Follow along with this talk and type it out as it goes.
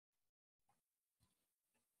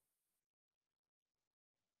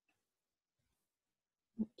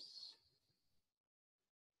Oops.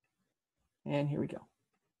 And here we go.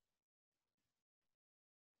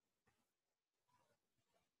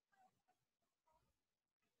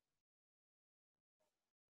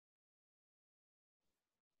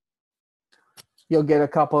 You'll get a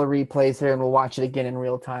couple of replays here and we'll watch it again in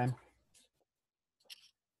real time.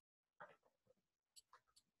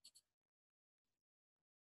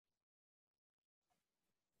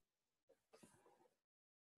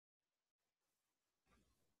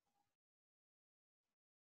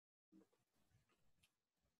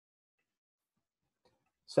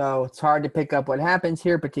 So it's hard to pick up what happens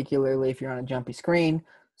here, particularly if you're on a jumpy screen.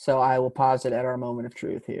 So I will pause it at our moment of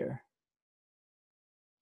truth here.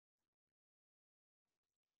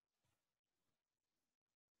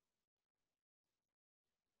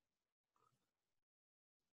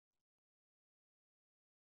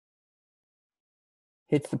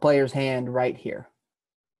 Hits the player's hand right here.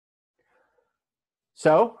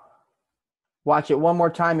 So watch it one more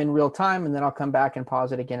time in real time, and then I'll come back and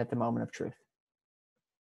pause it again at the moment of truth.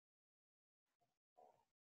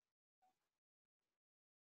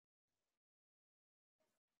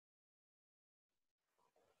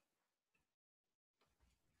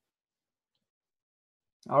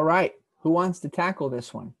 All right, who wants to tackle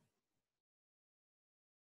this one?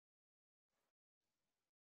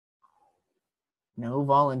 No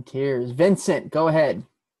volunteers. Vincent, go ahead.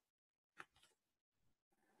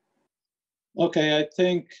 Okay, I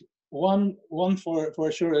think one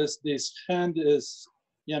for sure is this hand is,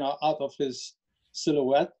 out of his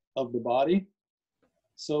silhouette of the body.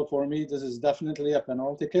 So for me, this is definitely a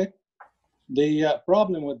penalty kick. The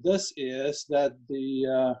problem with this is that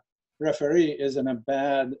the referee is in a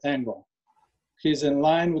bad angle. He's in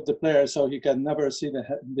line with the player, so he can never see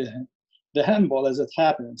the handball as it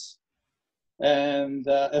happens. And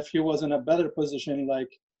if he was in a better position,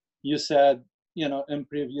 like you said, in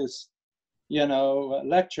previous,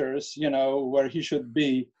 lectures, where he should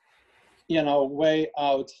be, way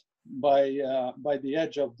out by the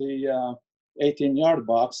edge of the 18-yard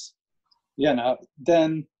box,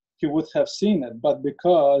 then he would have seen it. But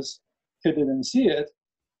because he didn't see it,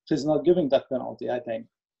 he's not giving that penalty, I think.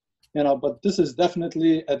 But this is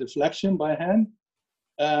definitely a deflection by hand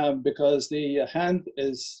because the hand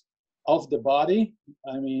is off the body.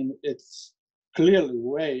 I mean, it's clearly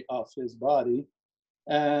way off his body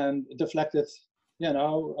and deflected,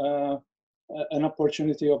 an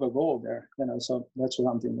opportunity of a goal there, so that's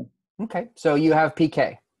what I'm thinking. Okay, so you have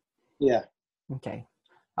PK. Yeah. Okay.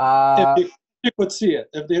 If he could see it,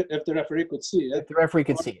 if the referee could see it. If the referee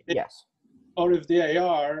could see it, yes. Or if the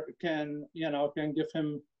AR can give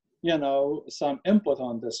him, some input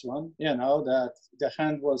on this one, that the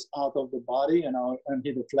hand was out of the body, and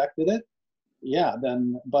he deflected it. Yeah,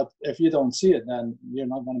 then, but if you don't see it, then you're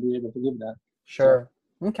not going to be able to give that. Sure.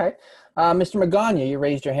 So. Okay. Mr. Magana, you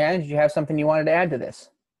raised your hand. Did you have something you wanted to add to this?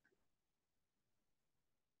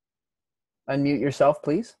 Unmute yourself,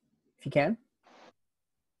 please, if you can.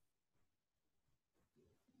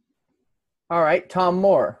 All right, Tom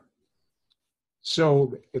Moore.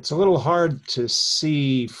 So it's a little hard to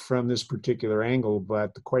see from this particular angle,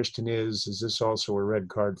 but the question is this also a red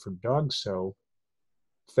card for Dogso?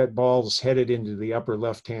 If that ball's headed into the upper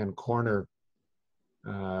left-hand corner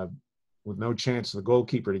with no chance of the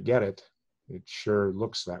goalkeeper to get it, it sure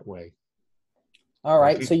looks that way. All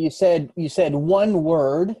right, so you said one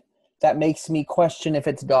word that makes me question if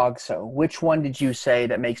it's Dogso. Which one did you say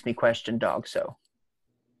that makes me question Dogso?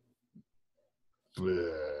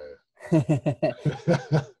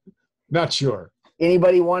 Not sure.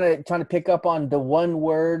 Anybody want to pick up on the one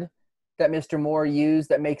word that Mr. Moore used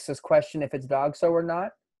that makes us question if it's Dogso or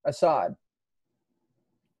not? Assad.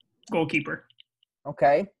 Goalkeeper.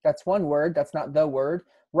 Okay, that's one word. That's not the word.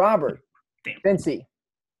 Robert. Damn. Vinci.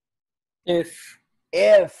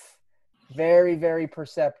 If. Very, very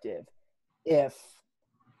perceptive. If.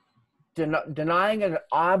 Denying an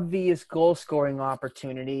obvious goal-scoring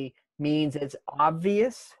opportunity means it's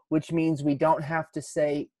obvious, which means we don't have to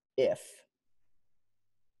say if.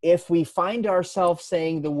 If we find ourselves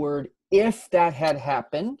saying the word if that had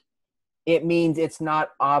happened, it means it's not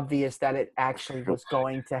obvious that it actually was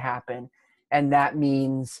going to happen. And that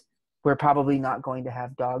means we're probably not going to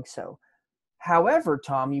have Dogso. However,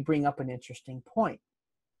 Tom, you bring up an interesting point.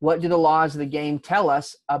 What do the laws of the game tell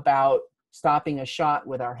us about stopping a shot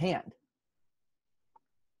with our hand?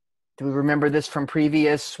 Do we remember this from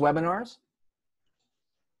previous webinars?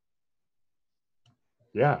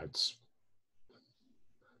 Yeah, it's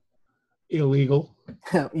illegal.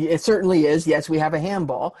 It certainly is. Yes, we have a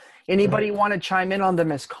handball. Anybody want to chime in on the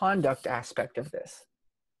misconduct aspect of this?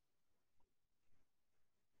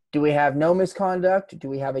 Do we have no misconduct? Do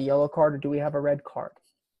we have a yellow card, or do we have a red card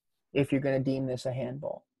if you're going to deem this a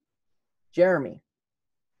handball? Jeremy.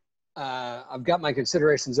 I've got my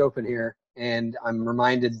considerations open here, and I'm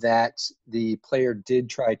reminded that the player did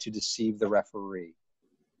try to deceive the referee.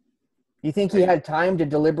 You think he had time to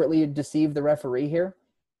deliberately deceive the referee here?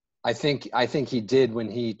 I think he did when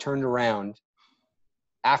he turned around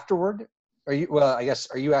afterward. Are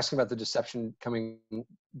you asking about the deception coming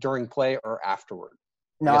during play or afterward?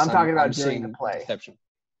 No, I'm talking about during the play. Deception.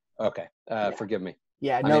 Okay. Forgive me.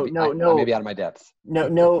 Yeah, I may be out of my depth.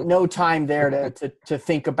 No time there to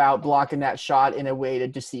think about blocking that shot in a way to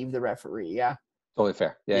deceive the referee. Yeah. Totally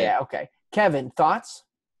fair. Yeah. Okay. Kevin, thoughts?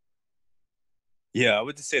 Yeah, I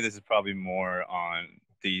would just say this is probably more on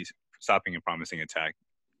the stopping and promising attack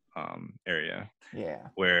area. Yeah.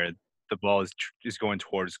 Where the ball is going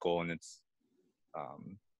towards goal, and it's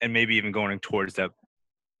and maybe even going towards that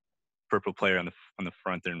purple player on the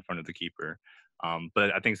front there in front of the keeper.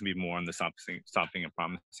 But I think it's going to be more on the stopping and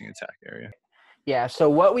promising attack area. Yeah, so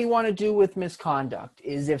what we want to do with misconduct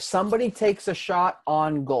is if somebody takes a shot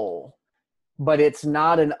on goal, but it's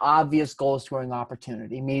not an obvious goal-scoring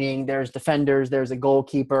opportunity, meaning there's defenders, there's a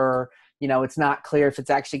goalkeeper, it's not clear if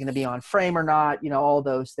it's actually going to be on frame or not, all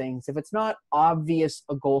those things. If it's not obvious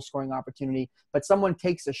a goal-scoring opportunity, but someone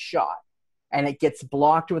takes a shot and it gets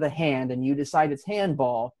blocked with a hand and you decide it's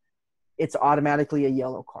handball, it's automatically a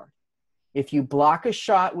yellow card. If you block a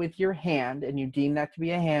shot with your hand and you deem that to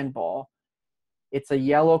be a handball, it's a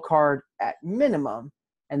yellow card at minimum,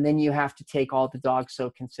 and then you have to take all the dog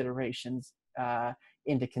so considerations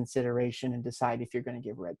into consideration and decide if you're going to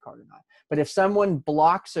give a red card or not. But if someone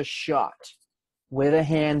blocks a shot with a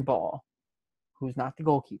handball, who's not the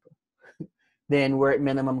goalkeeper, then we're at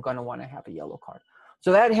minimum going to want to have a yellow card.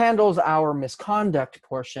 So that handles our misconduct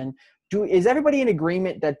portion. Is everybody in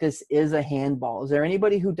agreement that this is a handball? Is there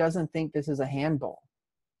anybody who doesn't think this is a handball?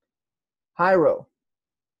 Jairo.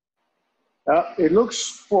 It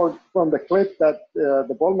looks from the clip that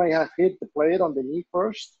the ball may have hit the player on the knee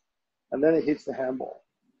first, and then it hits the handball.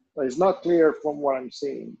 But it's not clear from what I'm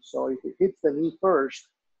seeing. So if it hits the knee first,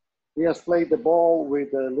 he has played the ball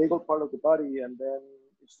with the legal part of the body, and then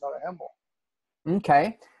it's not a handball.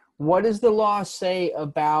 Okay. What does the law say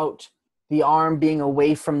about the arm being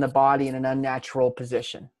away from the body in an unnatural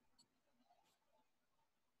position?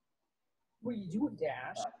 What do you do with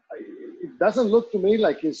Dash? It doesn't look to me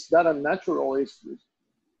like it's that unnatural. It's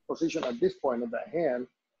position at this point of the hand.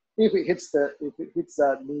 If it hits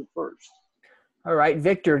that knee first. All right,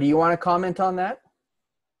 Victor, do you want to comment on that?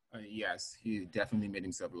 Yes, he definitely made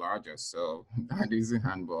himself larger. So that is a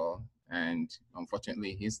handball, and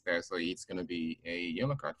unfortunately, he's there, so it's going to be a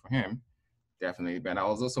yellow card for him. Definitely, but I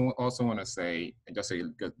also want to say, just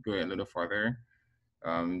to go a little further,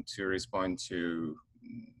 to respond to.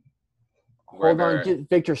 Hold on,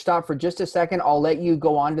 Victor, stop for just a second. I'll let you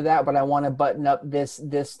go on to that, but I want to button up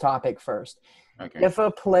this topic first. Okay. If a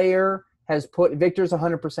player has Victor's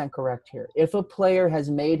 100% correct here. If a player has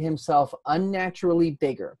made himself unnaturally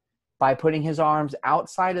bigger by putting his arms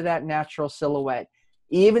outside of that natural silhouette,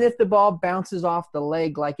 even if the ball bounces off the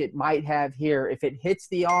leg like it might have here, if it hits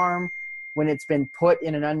the arm when it's been put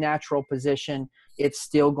in an unnatural position, it's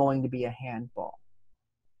still going to be a handball.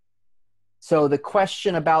 So the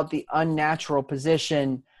question about the unnatural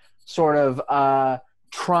position sort of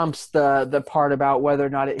trumps the part about whether or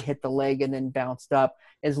not it hit the leg and then bounced up,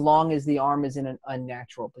 as long as the arm is in an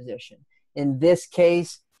unnatural position. In this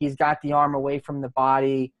case, he's got the arm away from the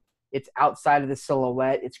body. It's outside of the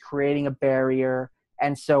silhouette. It's creating a barrier.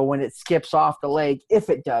 And so when it skips off the leg, if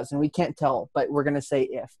it does, and we can't tell, but we're going to say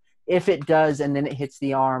if it does and then it hits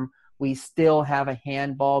the arm, we still have a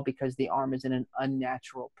handball because the arm is in an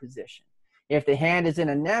unnatural position. If the hand is in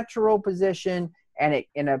a natural position and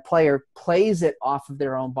a player plays it off of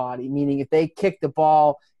their own body, meaning if they kick the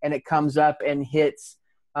ball and it comes up and hits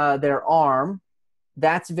their arm,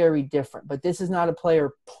 that's very different. But this is not a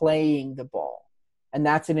player playing the ball, and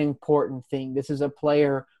that's an important thing. This is a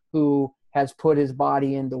player who has put his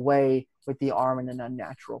body in the way with the arm in an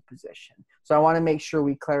unnatural position. So I want to make sure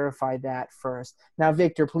we clarify that first. Now,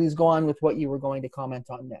 Victor, please go on with what you were going to comment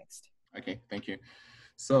on next. Okay, thank you.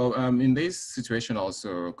 So in this situation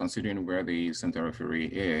also, considering where the center referee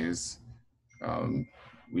is,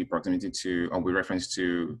 with proximity to, or with reference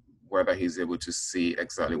to whether he's able to see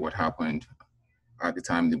exactly what happened at the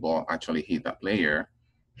time the ball actually hit that player,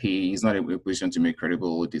 he is not in a position to make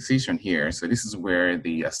credible decision here. So this is where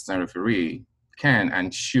the assistant referee can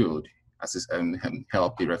and should assist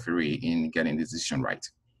help the referee in getting the decision right.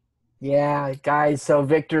 Yeah, guys, so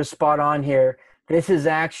Victor's spot on here. This is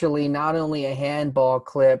actually not only a handball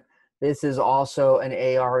clip, This is also an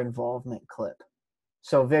AR involvement clip.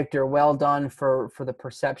 So Victor, well done for the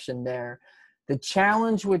perception there. The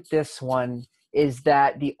challenge with this one is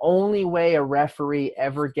that the only way a referee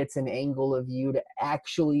ever gets an angle of view to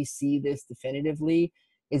actually see this definitively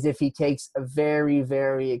is if he takes a very,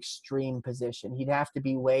 very extreme position. He'd have to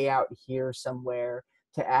be way out here somewhere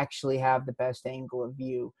to actually have the best angle of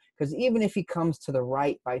view. Because even if he comes to the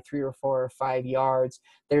right by 3 or 4 or 5 yards,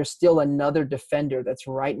 there's still another defender that's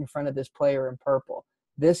right in front of this player in purple.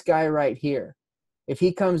 This guy right here. If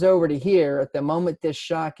he comes over to here, at the moment this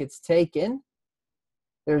shot gets taken,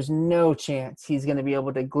 there's no chance he's going to be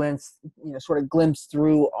able to glimpse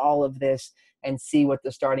through all of this and see what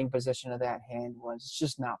the starting position of that hand was. It's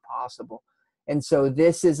just not possible. And so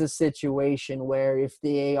this is a situation where if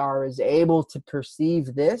the AR is able to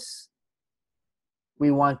perceive this,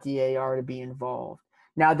 we want the AR to be involved.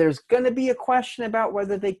 Now, there's going to be a question about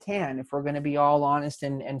whether they can, if we're going to be all honest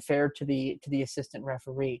and fair to the assistant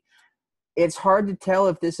referee. It's hard to tell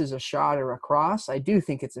if this is a shot or a cross. I do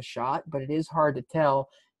think it's a shot, but it is hard to tell.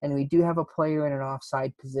 And we do have a player in an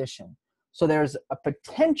offside position. So there's a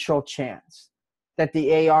potential chance that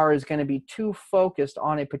the AR is going to be too focused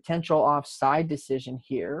on a potential offside decision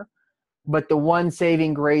here. But the one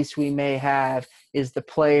saving grace we may have is the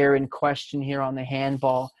player in question here on the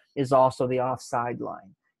handball is also the offside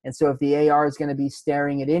line. And so if the AR is going to be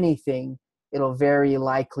staring at anything, it'll very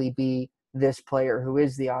likely be this player who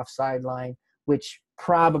is the offside line, which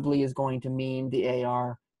probably is going to mean the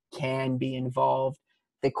AR can be involved.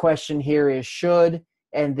 The question here is should,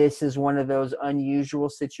 and this is one of those unusual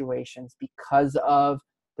situations because of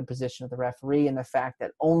the position of the referee and the fact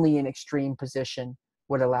that only an extreme position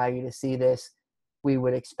would allow you to see this. We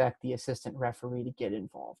would expect the assistant referee to get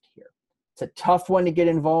involved here. It's a tough one to get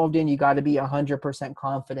involved in. You got to be 100%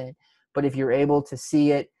 confident, but if you're able to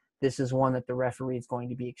see it, this is one that the referee is going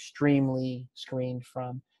to be extremely screened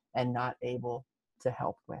from and not able to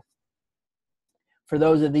help with. For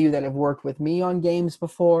those of you that have worked with me on games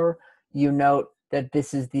before, you note that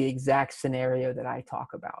this is the exact scenario that I talk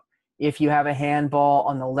about. If you have a handball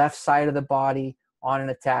on the left side of the body on an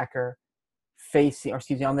attacker,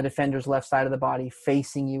 on the defender's left side of the body,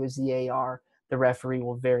 facing you as the AR, the referee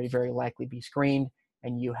will very, very likely be screened,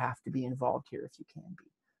 and you have to be involved here if you can be.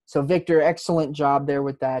 So Victor, excellent job there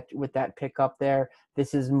with that pickup there.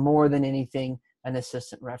 This is more than anything an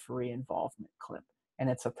assistant referee involvement clip, and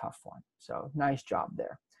it's a tough one. So nice job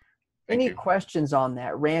there. Any questions on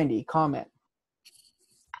that? Randy, comment.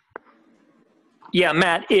 Yeah,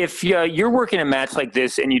 Matt, if you're working a match like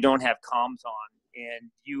this and you don't have comms on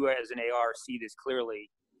and you as an AR see this clearly,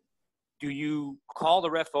 do you call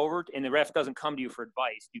the ref over and the ref doesn't come to you for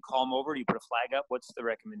advice? Do you call him over? Do you put a flag up? What's the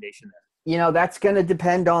recommendation there? You know, that's going to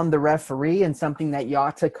depend on the referee and something that you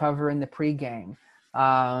ought to cover in the pregame.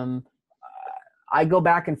 I go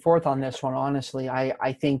back and forth on this one, honestly.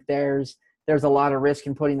 I think there's a lot of risk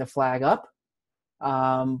in putting the flag up,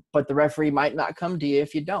 but the referee might not come to you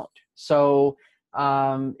if you don't. So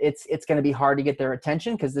it's going to be hard to get their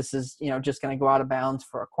attention because this is, just going to go out of bounds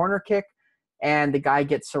for a corner kick, and the guy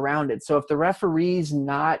gets surrounded. So if the referee's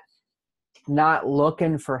not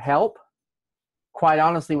looking for help, quite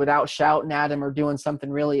honestly, without shouting at him or doing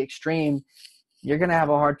something really extreme, you're going to have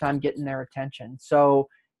a hard time getting their attention. So,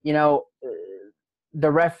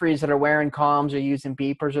 the referees that are wearing comms or using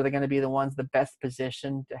beepers are going to be the ones the best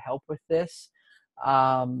positioned to help with this.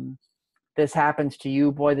 This happens to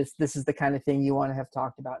you, boy, this is the kind of thing you want to have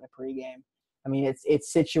talked about in a pregame. I mean,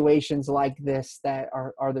 it's situations like this that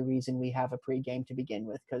are the reason we have a pregame to begin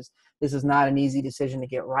with, because this is not an easy decision to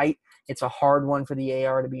get right. It's a hard one for the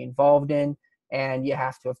AR to be involved in, and you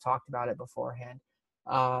have to have talked about it beforehand.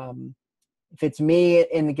 If it's me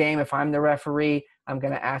in the game, if I'm the referee, I'm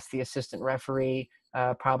going to ask the assistant referee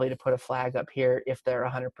probably to put a flag up here if they're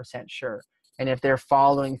 100% sure. And if they're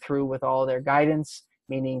following through with all their guidance,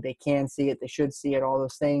 meaning they can see it, they should see it, all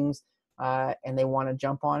those things, and they want to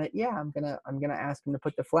jump on it, yeah, I'm gonna ask them to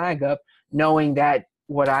put the flag up, knowing that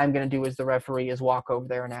what I'm gonna do as the referee is walk over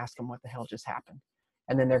there and ask them what the hell just happened,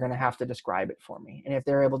 and then they're gonna have to describe it for me. And if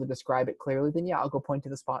they're able to describe it clearly, then yeah, I'll go point to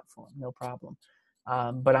the spot for them, no problem.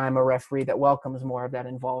 But I'm a referee that welcomes more of that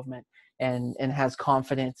involvement and has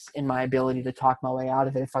confidence in my ability to talk my way out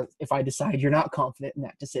of it. If I decide you're not confident in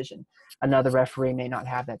that decision, another referee may not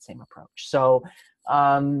have that same approach. So,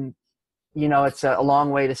 it's a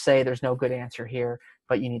long way to say there's no good answer here,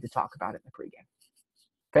 but you need to talk about it in the pregame.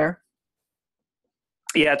 Fair?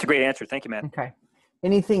 Yeah, that's a great answer. Thank you, Matt. Okay.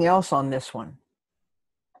 Anything else on this one?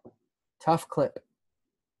 Tough clip.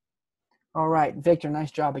 All right, Victor,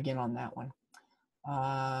 nice job again on that one.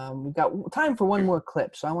 We've got time for one more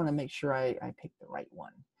clip, so I want to make sure I pick the right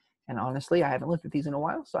one. And honestly, I haven't looked at these in a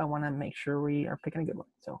while, so I want to make sure we are picking a good one.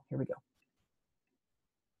 So here we go.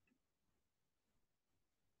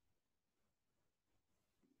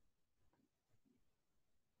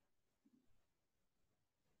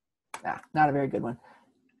 Ah, not a very good one.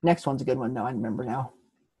 Next one's a good one. No, I remember now.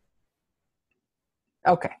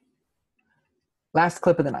 Okay. Last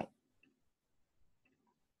clip of the night.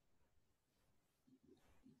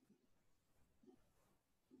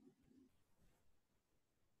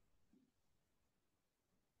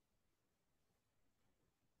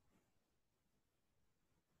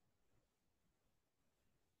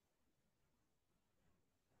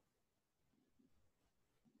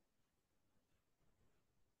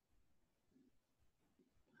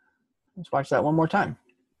 Let's watch that one more time.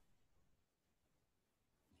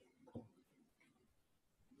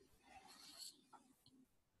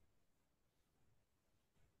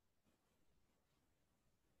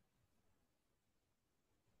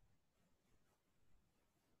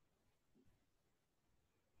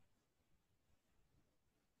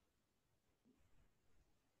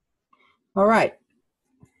 All right.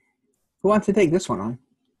 Who wants to take this one on?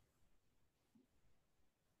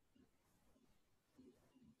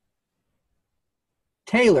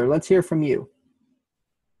 Taylor, let's hear from you.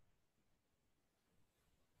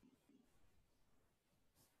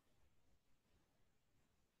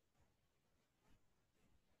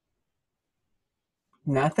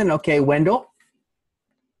 Nothing? Okay, Wendell?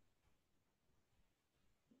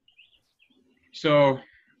 So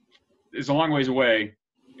it's a long ways away,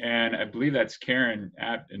 and I believe that's Karen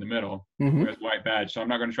in the middle, who has white badge. So I'm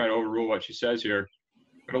not going to try to overrule what she says here,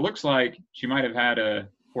 but it looks like she might have had a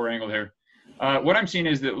poor angle here. What I'm seeing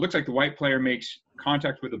is that it looks like the white player makes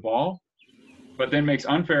contact with the ball, but then makes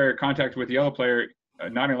unfair contact with the yellow player,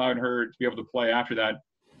 not allowing her to be able to play after that.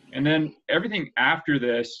 And then everything after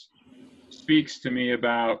this speaks to me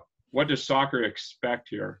about what does soccer expect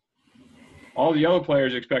here. All the yellow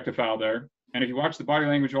players expect a foul there. And if you watch the body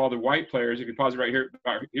language of all the white players, if you pause it right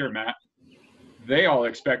here, Matt, they all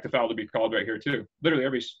expect the foul to be called right here too. Literally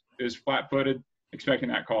everybody is flat-footed expecting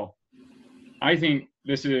that call. I think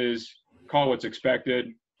this is call what's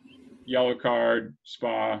expected, yellow card,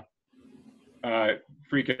 spa,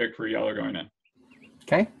 free kick for yellow going in.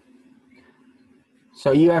 Okay.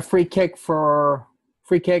 So you have free kick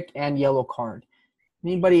and yellow card.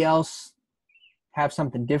 Anybody else have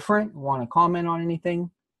something different? Want to comment on anything?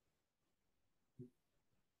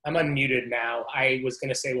 I'm unmuted now. I was going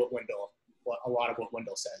to say a lot of what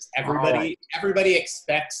Wendell says. Everybody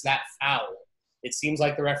expects that foul. It seems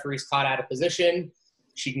like the referee's caught out of position.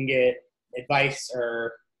 She can get advice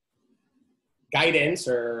or guidance,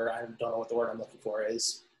 or I don't know what the word I'm looking for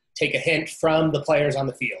is, take a hint from the players on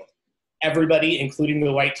the field. Everybody, including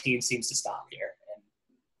the white team, seems to stop here and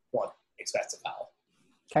one expects a foul.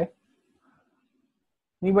 Okay.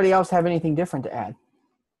 Anybody else have anything different to add?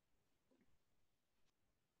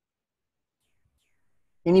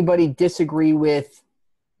 Anybody disagree with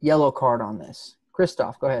yellow card on this?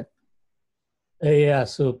 Christoph, go ahead. Yeah,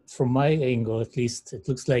 so from my angle, at least, it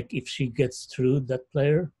looks like if she gets through that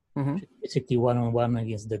player, she's basically one-on-one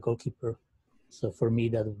against the goalkeeper. So for me,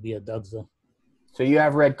 that would be a dog zone. So you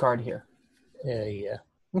have red card here? Yeah.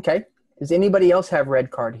 Okay. Does anybody else have red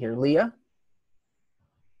card here? Leah?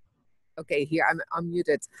 Okay, here I'm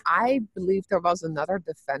unmuted. I believe there was another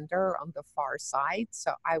defender on the far side,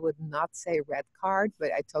 so I would not say red card,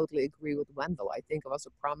 but I totally agree with Wendell. I think it was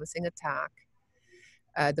a promising attack.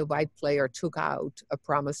 The white player took out a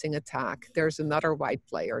promising attack. There's another white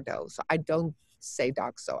player, though, so I don't say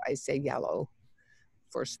dog, so I say yellow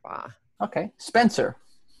for Spa. Okay. Spencer?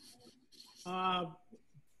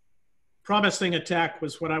 Promising attack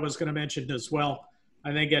was what I was going to mention as well.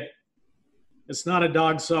 I think it's not a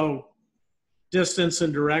dog, so distance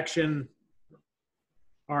and direction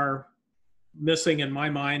are missing in my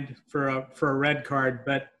mind for a red card,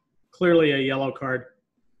 but clearly a yellow card.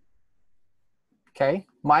 Okay.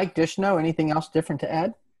 Mike, Dishno, anything else different to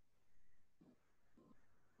add?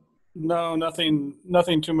 No, nothing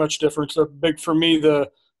too much difference. For me, the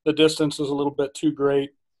distance is a little bit too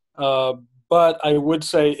great. But I would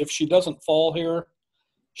say if she doesn't fall here,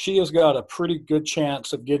 she has got a pretty good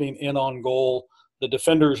chance of getting in on goal. The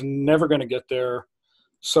defender's never going to get there.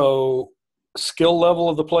 So skill level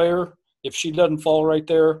of the player, if she doesn't fall right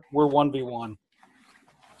there, we're 1v1.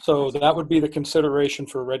 So that would be the consideration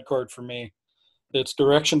for a red card for me. It's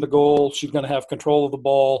direction to goal. She's going to have control of the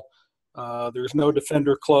ball. There's no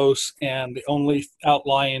defender close, and the only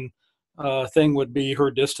outlying thing would be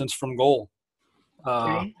her distance from goal.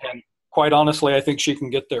 And quite honestly, I think she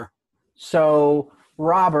can get there. So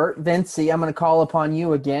Robert, Vinci, I'm going to call upon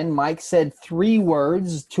you again. Mike said 3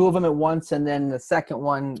 words, 2 of them at once, and then the second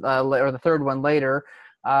one or the third one later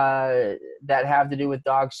that have to do with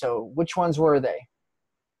dogs. So which ones were they?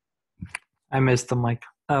 I missed them, Mike.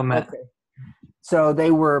 Oh, Matt. Okay. So they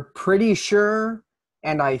were pretty sure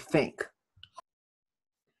and I think.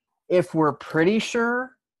 If we're pretty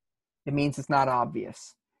sure, it means it's not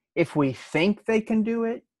obvious. If we think they can do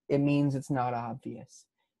it, it means it's not obvious.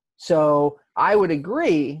 So I would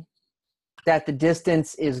agree that the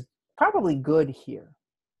distance is probably good here.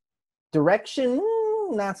 Direction,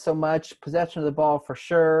 not so much. Possession of the ball for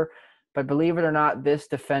sure. But believe it or not, this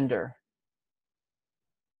defender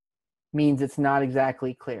means it's not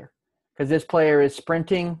exactly clear. Because this player is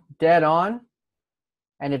sprinting dead on.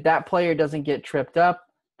 And if that player doesn't get tripped up,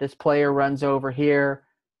 this player runs over here.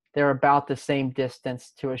 They're about the same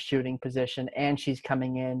distance to a shooting position, and she's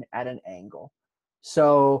coming in at an angle.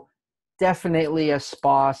 So definitely a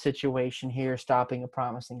spa situation here, stopping a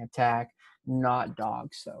promising attack, not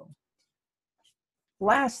dog. So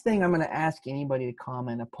last thing I'm going to ask anybody to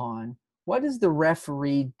comment upon, what does the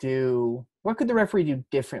referee do? What could the referee do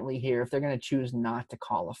differently here if they're going to choose not to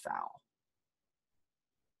call a foul?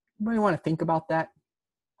 Anybody want to think about that?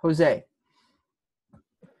 Jose.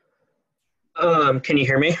 Can you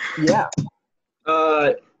hear me? Yeah.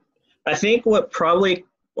 I think what probably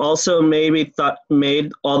also maybe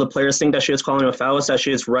made all the players think that she was calling a foul was that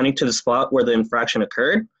she was running to the spot where the infraction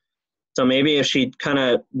occurred. So maybe if she kind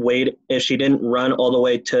of if she didn't run all the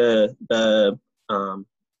way to the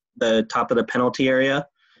top of the penalty area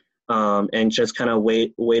and just kind of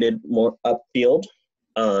waited more upfield,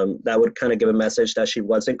 that would kind of give a message that she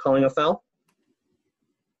wasn't calling a foul.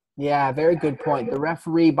 Yeah, very good point. The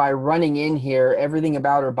referee, by running in here, everything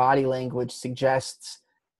about her body language suggests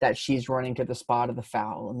that she's running to the spot of the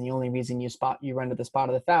foul. And the only reason you run to the spot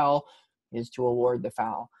of the foul is to award the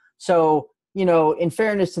foul. So, in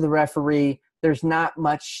fairness to the referee, there's not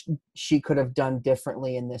much she could have done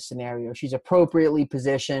differently in this scenario. She's appropriately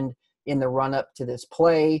positioned in the run-up to this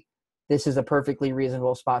play. This is a perfectly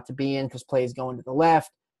reasonable spot to be in because play is going to the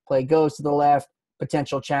left. Play goes to the left.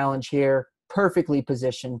 Potential challenge here. Perfectly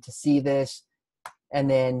positioned to see this. And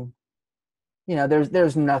then,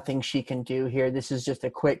 there's nothing she can do here. This is just a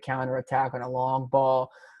quick counterattack on a long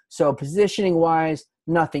ball. So positioning-wise,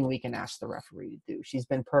 nothing we can ask the referee to do. She's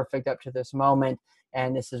been perfect up to this moment,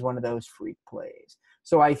 and this is one of those freak plays.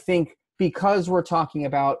 So I think because we're talking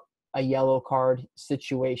about a yellow card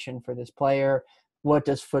situation for this player, what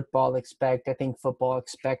does football expect? I think football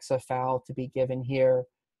expects a foul to be given here.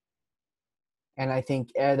 And I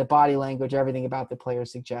think the body language, everything about the player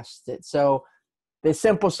suggests it. So the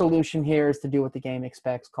simple solution here is to do what the game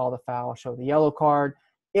expects, call the foul, show the yellow card.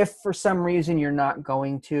 If for some reason you're not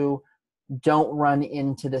going to, don't run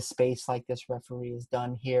into the space like this referee has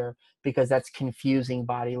done here because that's confusing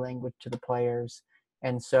body language to the players.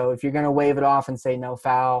 And so if you're going to wave it off and say no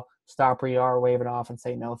foul, stop where you are, wave it off and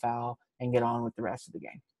say no foul, and get on with the rest of the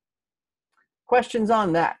game. Questions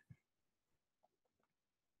on that?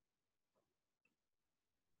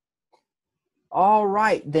 All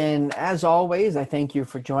right, then, as always, I thank you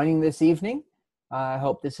for joining this evening. I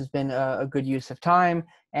hope this has been a good use of time.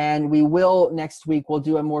 And we will, next week, we'll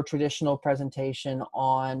do a more traditional presentation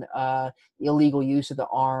on illegal use of the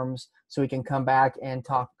arms so we can come back and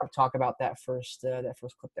talk about that first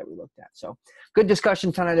clip that we looked at. So good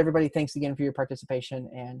discussion tonight, everybody. Thanks again for your participation,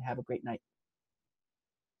 and have a great night.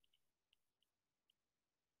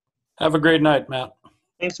 Have a great night, Matt.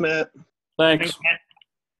 Thanks, Matt. Thanks.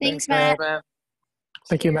 Thanks, Matt.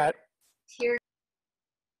 Thank you, Matt. Here.